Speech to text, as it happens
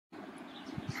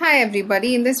Hi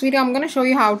everybody, in this video I'm going to show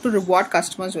you how to reward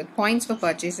customers with points for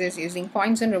purchases using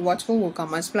points and rewards for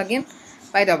WooCommerce plugin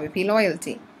by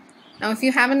WPLoyalty. Now if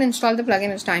you haven't installed the plugin,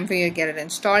 it's time for you to get it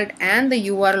installed, and the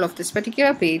URL of this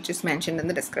particular page is mentioned in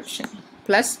the description.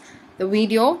 Plus the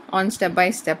video on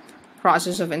step-by-step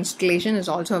process of installation is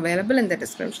also available in the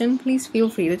description. Please feel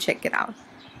free to check it out.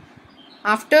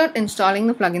 After installing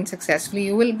the plugin successfully,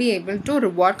 you will be able to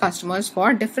reward customers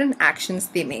for different actions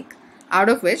they make, out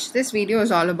of which this video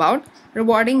is all about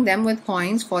rewarding them with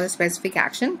points for the specific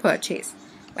action purchase.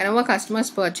 Whenever customers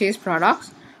purchase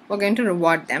products, we're going to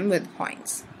reward them with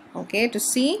points. Okay, to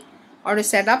see or to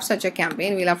set up such a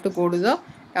campaign, we'll have to go to the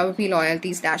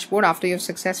WPLoyalty's dashboard after you've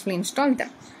successfully installed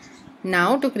them.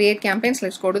 Now to create campaigns,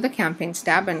 let's go to the campaigns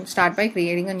tab and start by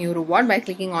creating a new reward by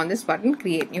clicking on this button,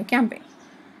 create new campaign.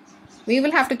 We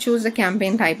will have to choose the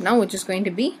campaign type now, which is going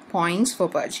to be points for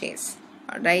purchase.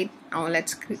 Alright, now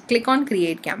let's click on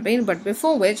create campaign, but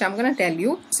before which I'm going to tell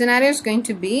you scenario is going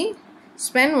to be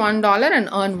spend $1 and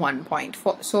earn 1 point.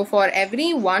 So for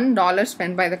every $1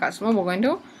 spent by the customer, we're going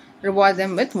to reward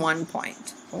them with 1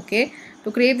 point. Okay,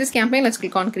 to create this campaign, let's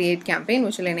click on create campaign,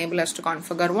 which will enable us to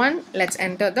configure one. Let's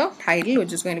enter the title,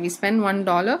 which is going to be spend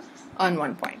 $1, earn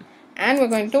 1 point, and we're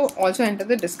going to also enter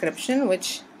the description,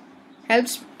 which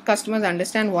helps customers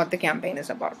understand what the campaign is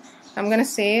about. So I'm going to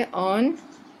say earn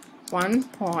 1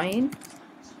 point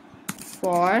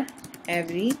for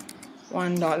every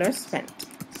 $1 spent.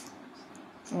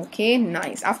 Okay,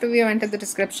 nice. After we have entered the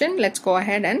description, let's go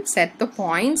ahead and set the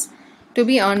points to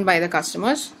be earned by the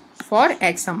customers for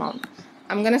X amount.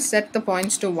 I'm going to set the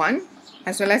points to 1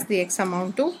 as well as the X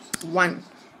amount to 1,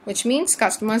 which means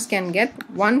customers can get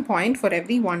 1 point for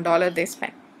every $1 they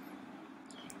spend.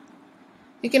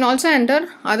 You can also enter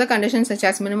other conditions such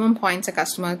as minimum points a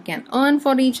customer can earn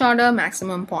for each order,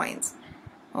 maximum points.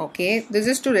 Okay, this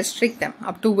is to restrict them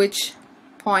up to which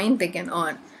point they can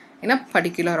earn in a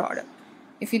particular order.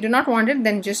 If you do not want it,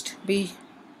 then just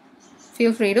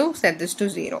feel free to set this to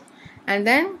 0. And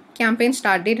then campaign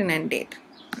start date and end date.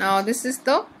 Now this is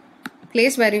the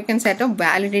place where you can set a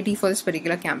validity for this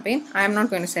particular campaign. I am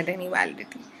not going to set any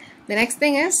validity. The next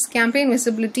thing is campaign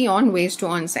visibility on ways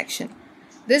to earn section.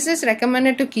 This is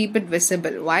recommended to keep it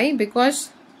visible. Why? Because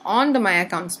on the My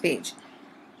Accounts page,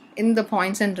 in the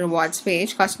points and rewards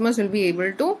page, customers will be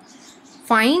able to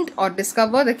find or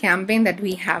discover the campaign that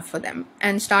we have for them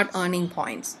and start earning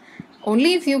points.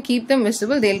 Only if you keep them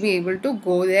visible, they'll be able to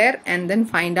go there and then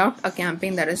find out a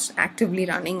campaign that is actively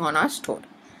running on our store.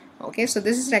 Okay, so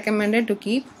this is recommended to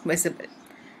keep visible.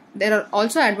 There are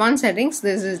also advanced settings.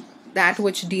 This is that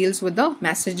which deals with the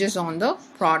messages on the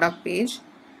product page.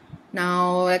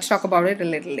 Now let's talk about it a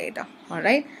little later.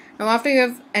 Alright, now after you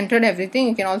have entered everything,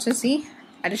 you can also see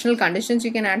additional conditions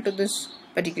you can add to this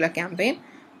particular campaign,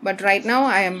 but right now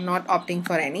I am not opting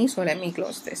for any, so let me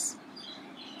close this.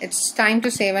 It's time to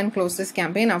save and close this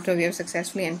campaign after we have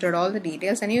successfully entered all the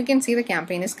details, and you can see the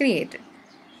campaign is created.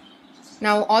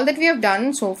 Now all that we have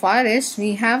done so far is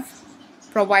we have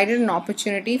provided an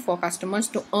opportunity for customers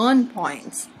to earn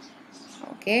points.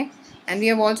 Okay, and we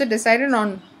have also decided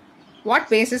on what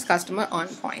basis customer earn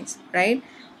points, right?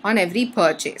 On every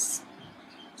purchase.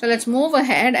 So let's move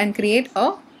ahead and create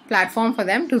a platform for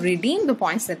them to redeem the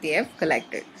points that they have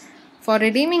collected. For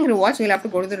redeeming rewards, we'll have to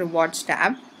go to the rewards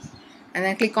tab and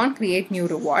then click on create new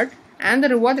reward. And the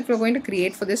reward that we're going to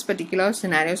create for this particular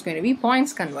scenario is going to be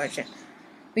points conversion.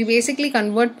 We basically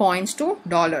convert points to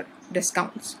dollar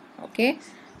discounts. Okay.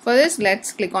 For this,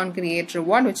 let's click on create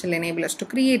reward, which will enable us to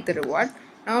create the reward.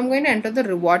 Now I'm going to enter the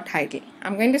reward title.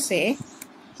 I'm going to say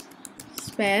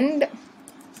spend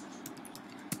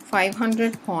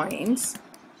 500 points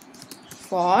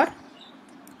for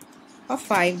a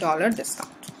 $5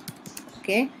 discount.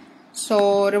 Okay,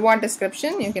 so reward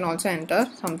description, you can also enter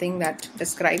something that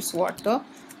describes what the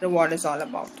reward is all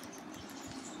about.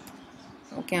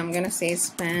 Okay, I'm going to say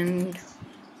spend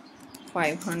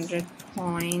 500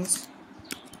 points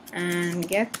and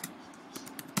get .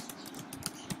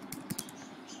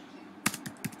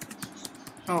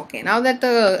 Okay, now that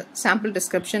the sample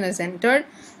description is entered,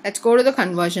 let's go to the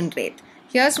conversion rate.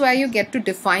 Here's where you get to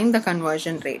define the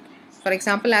conversion rate. For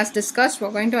example, as discussed,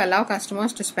 we're going to allow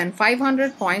customers to spend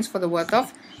 500 points for the worth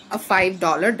of a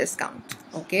 $5 discount.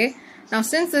 Okay, now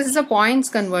since this is a points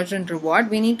conversion reward,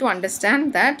 we need to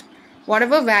understand that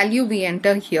whatever value we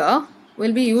enter here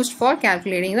will be used for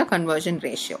calculating the conversion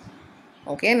ratio.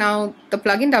 Okay, now the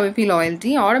plugin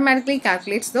WPLoyalty automatically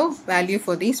calculates the value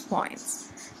for these points.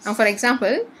 Now for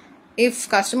example, if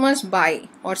customers buy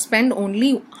or spend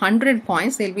only 100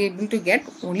 points, they'll be able to get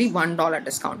only $1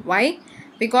 discount. Why?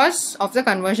 Because of the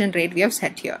conversion rate we have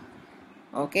set here.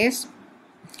 Okay.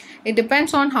 It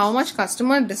depends on how much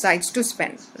customer decides to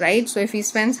spend, right? So if he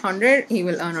spends 100, he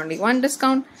will earn only one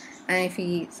discount, and if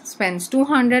he spends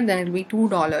 200, then it will be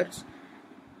 $2,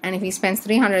 and if he spends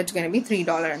 300, it's going to be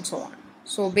 $3, and so on.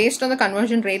 So based on the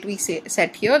conversion rate we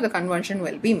set here, the conversion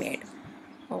will be made.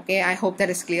 Okay, I hope that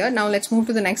is clear. Now let's move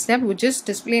to the next step, which is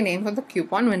display name for the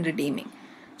coupon when redeeming.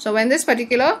 So when this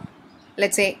particular,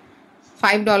 let's say,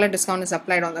 $5 discount is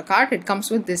applied on the cart, it comes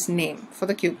with this name for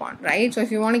the coupon, right? So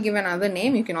if you want to give another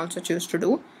name, you can also choose to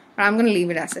do, but I'm going to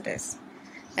leave it as it is.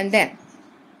 And then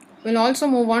we'll also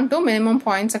move on to minimum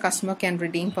points a customer can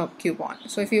redeem per coupon.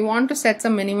 So if you want to set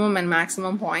some minimum and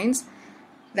maximum points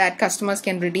that customers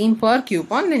can redeem per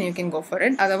coupon, then you can go for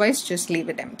it. Otherwise, just leave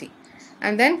it empty.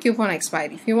 And then coupon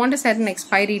expiry. If you want to set an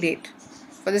expiry date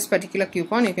for this particular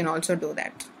coupon, you can also do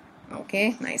that.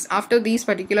 Okay, nice. After these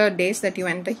particular days that you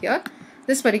enter here,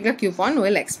 this particular coupon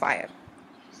will expire.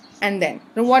 And then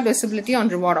reward visibility on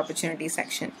reward opportunity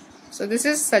section. So this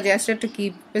is suggested to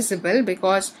keep visible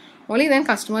because only then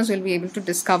customers will be able to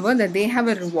discover that they have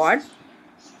a reward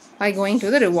by going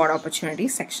to the reward opportunity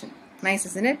section. Nice,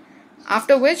 isn't it?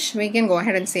 After which we can go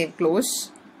ahead and save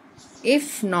close.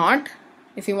 If not,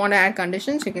 if you want to add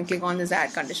conditions, you can click on this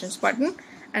add conditions button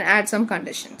and add some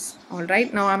conditions.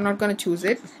 Alright, now I'm not going to choose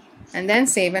it, and then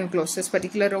save and close this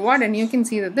particular reward, and you can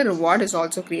see that the reward is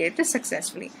also created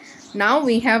successfully. Now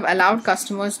we have allowed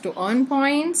customers to earn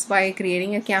points by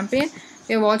creating a campaign.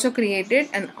 We have also created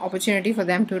an opportunity for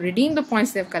them to redeem the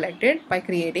points they've collected by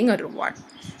creating a reward.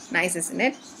 Nice, isn't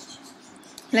it?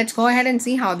 Let's go ahead and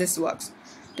see how this works.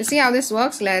 To see how this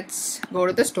works, let's go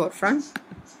to the storefront.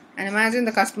 And imagine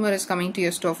the customer is coming to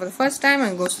your store for the first time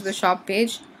and goes to the shop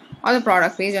page or the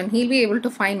product page, and he'll be able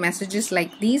to find messages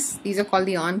like these. These are called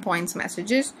the earn points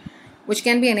messages, which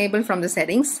can be enabled from the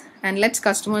settings and lets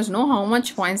customers know how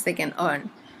much points they can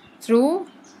earn through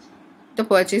the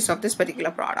purchase of this particular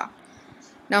product.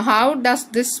 Now how does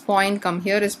this point come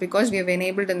here is because we have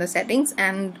enabled in the settings,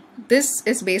 and this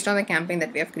is based on the campaign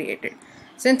that we have created.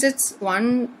 Since it's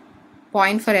 1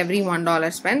 point for every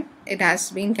 $1 spent, it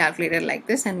has been calculated like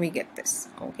this, and we get this.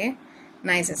 Okay,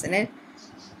 nice, isn't it?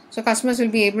 So customers will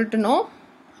be able to know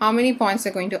how many points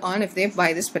they're going to earn if they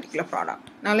buy this particular product.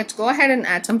 Now let's go ahead and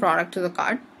add some product to the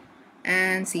cart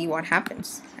and see what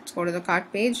happens. Let's go to the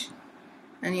cart page,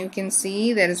 and you can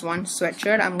see there is one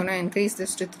sweatshirt. I'm going to increase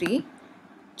this to 3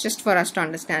 just for us to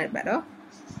understand it better.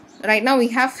 Right now we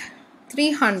have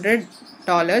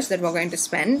 $300 that we're going to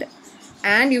spend.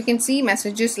 And you can see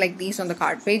messages like these on the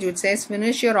cart page, which says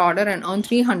finish your order and earn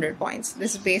 300 points.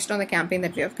 This is based on the campaign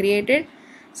that we have created.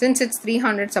 Since it's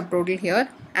 300 subtotal here,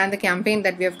 and the campaign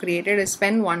that we have created is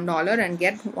spend $1 and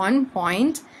get 1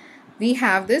 point, we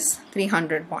have this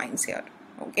 300 points here.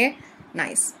 Okay,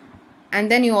 nice.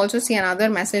 And then you also see another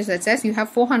message that says you have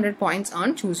 400 points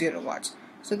on choose your rewards.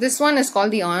 So this one is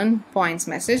called the earn points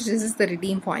message. This is the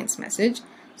redeem points message.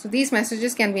 So these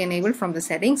messages can be enabled from the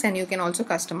settings, and you can also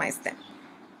customize them.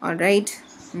 Alright,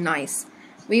 nice.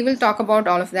 We will talk about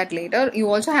all of that later. You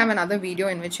also have another video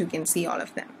in which you can see all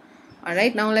of them.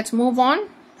 Alright, now let's move on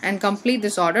and complete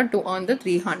this order to earn the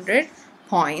 300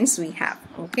 points we have.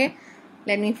 Okay,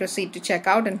 let me proceed to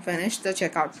checkout and finish the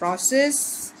checkout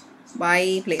process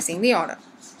by placing the order.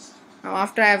 Now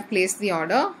after I have placed the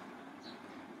order,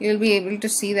 you will be able to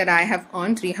see that I have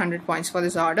earned 300 points for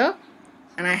this order,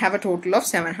 and I have a total of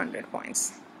 700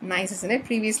 points. Nice, isn't it?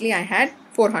 Previously I had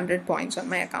 400 points on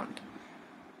my account.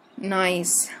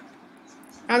 Nice.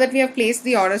 Now that we have placed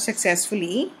the order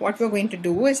successfully, what we're going to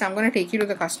do is I'm going to take you to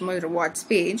the customer rewards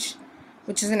page,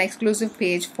 which is an exclusive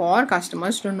page for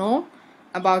customers to know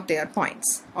about their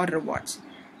points or rewards.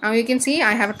 Now you can see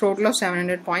I have a total of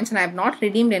 700 points and I have not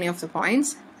redeemed any of the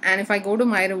points. And if I go to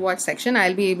my rewards section,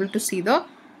 I'll be able to see the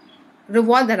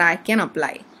reward that I can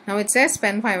apply. Now it says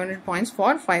spend 500 points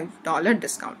for $5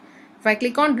 discount. If I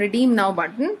click on redeem now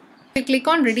button,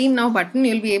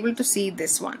 you'll be able to see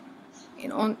this one,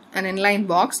 an inline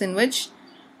box in which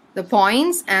the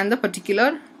points and the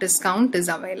particular discount is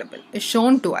available, is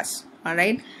shown to us.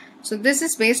 Alright, so this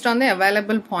is based on the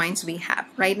available points we have.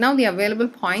 Right now the available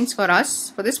points for us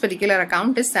for this particular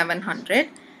account is 700,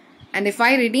 and if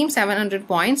I redeem 700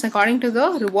 points according to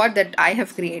the reward that I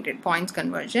have created, points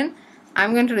conversion,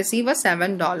 I'm going to receive a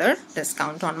 $7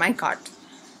 discount on my cart.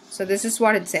 So this is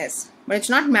what it says. But it's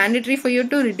not mandatory for you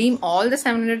to redeem all the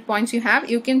 700 points you have.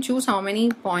 You can choose how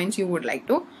many points you would like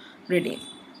to redeem.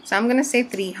 So I'm going to say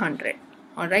 300.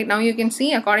 Alright, now you can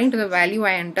see according to the value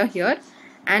I enter here,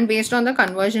 and based on the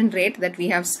conversion rate that we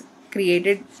have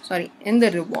created in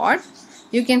the reward,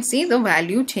 you can see the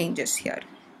value changes here.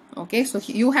 Okay, so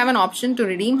you have an option to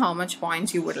redeem how much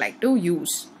points you would like to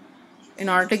use in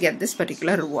order to get this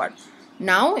particular reward.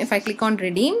 Now if I click on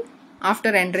redeem, after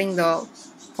entering the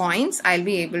points, I'll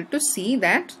be able to see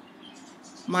that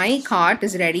my cart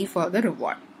is ready for the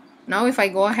reward. Now if I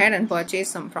go ahead and purchase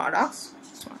some products,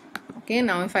 okay,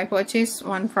 now if I purchase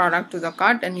one product to the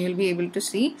cart, and you'll be able to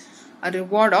see a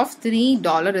reward of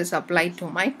 $3 is applied to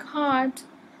my cart.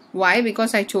 Why?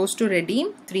 Because I chose to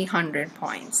redeem 300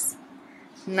 points.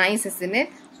 Nice, isn't it?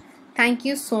 Thank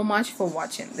you so much for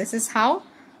watching. This is how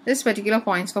this particular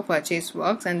points for purchase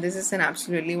works, and this is an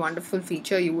absolutely wonderful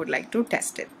feature. You would like to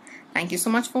test it. Thank you so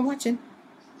much for watching.